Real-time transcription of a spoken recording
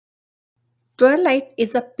Twilight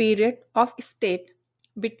is a period of state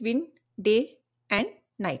between day and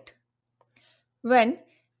night when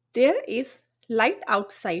there is light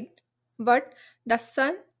outside but the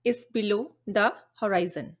sun is below the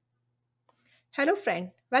horizon. Hello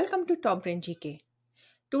friend, welcome to TOPBrain GK.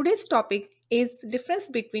 Today's topic is difference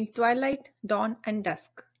between twilight, dawn and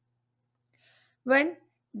dusk. When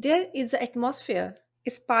there is an atmosphere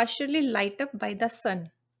is partially light up by the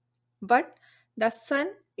sun but the sun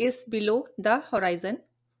is below the horizon.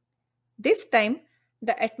 This time,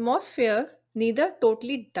 the atmosphere neither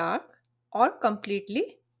totally dark or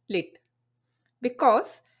completely lit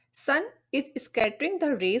because sun is scattering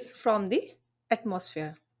the rays from the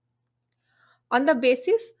atmosphere. On the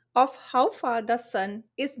basis of how far the sun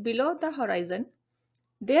is below the horizon,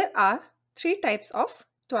 there are three types of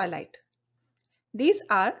twilight. These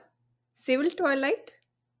are civil twilight,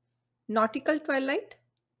 nautical twilight,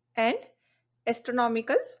 and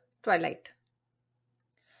astronomical twilight.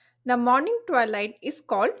 The morning twilight is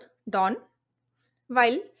called dawn,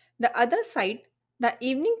 while the other side, the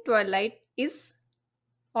evening twilight, is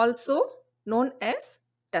also known as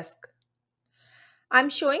dusk. I'm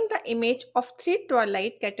showing the image of three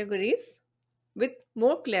twilight categories with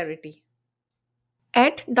more clarity.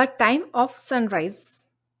 At the time of sunrise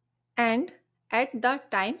and at the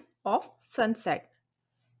time of sunset,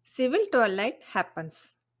 civil twilight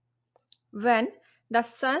happens when the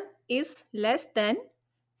sun is less than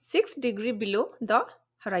 6 degrees below the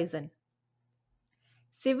horizon.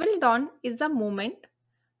 Civil dawn is a moment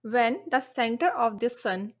when the center of the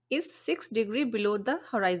sun is 6 degrees below the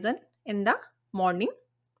horizon in the morning,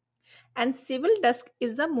 and civil dusk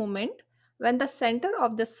is a moment when the center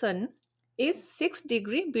of the sun is 6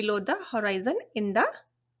 degrees below the horizon in the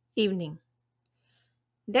evening.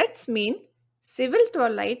 That's mean civil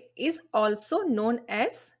twilight is also known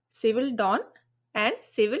as civil dawn and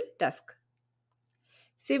civil dusk.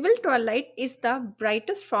 Civil twilight is the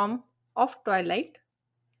brightest form of twilight.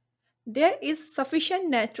 There is sufficient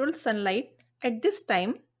natural sunlight at this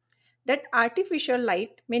time that artificial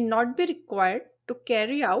light may not be required to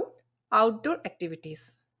carry out outdoor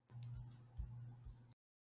activities.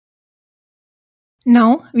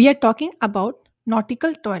 Now we are talking about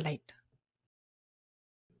nautical twilight.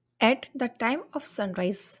 At the time of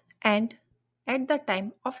sunrise and at the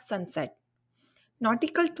time of sunset,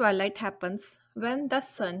 nautical twilight happens when the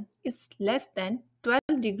sun is less than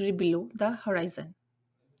 12 degrees below the horizon.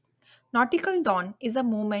 Nautical dawn is a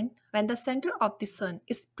moment when the center of the sun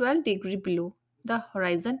is 12 degrees below the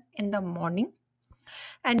horizon in the morning,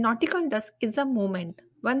 and nautical dusk is a moment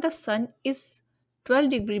when the sun is 12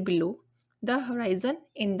 degrees below the horizon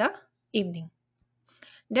in the evening.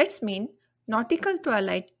 That's mean nautical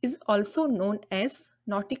twilight is also known as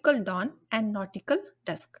nautical dawn and nautical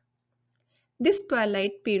dusk. This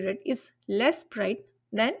twilight period is less bright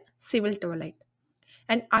than civil twilight,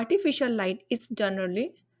 and artificial light is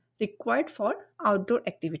generally required for outdoor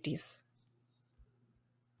activities.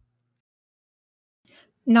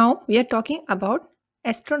 Now we are talking about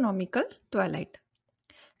astronomical twilight.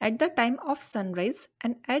 At the time of sunrise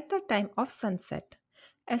and at the time of sunset,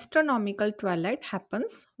 astronomical twilight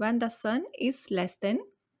happens when the sun is less than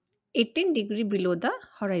 18 degrees below the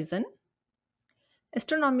horizon.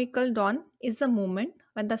 Astronomical dawn is the moment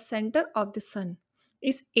when the center of the sun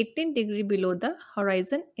is 18 degrees below the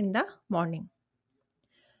horizon in the morning.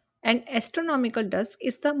 And astronomical dusk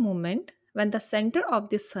is the moment when the center of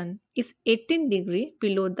the sun is 18 degrees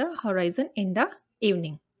below the horizon in the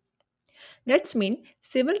evening. That's mean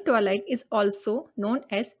civil twilight is also known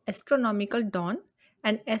as astronomical dawn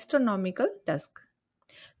and astronomical dusk.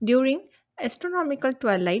 During astronomical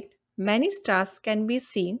twilight, many stars can be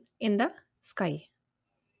seen in the sky.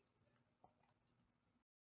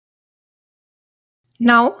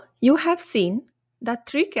 Now you have seen the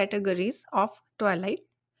three categories of twilight,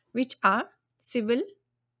 which are civil,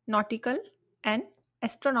 nautical, and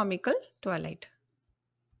astronomical twilight.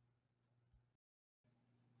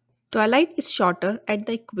 Twilight is shorter at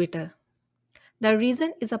the equator. The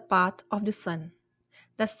reason is a path of the sun.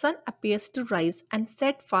 The sun appears to rise and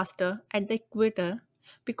set faster at the equator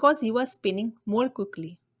because you are spinning more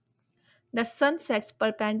quickly. The sun sets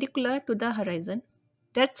perpendicular to the horizon.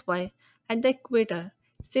 That's why at the equator,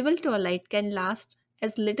 civil twilight can last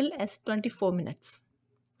as little as 24 minutes.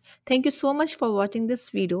 Thank you so much for watching this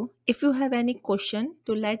video. If you have any question,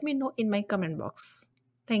 to let me know in my comment box.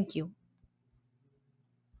 Thank you.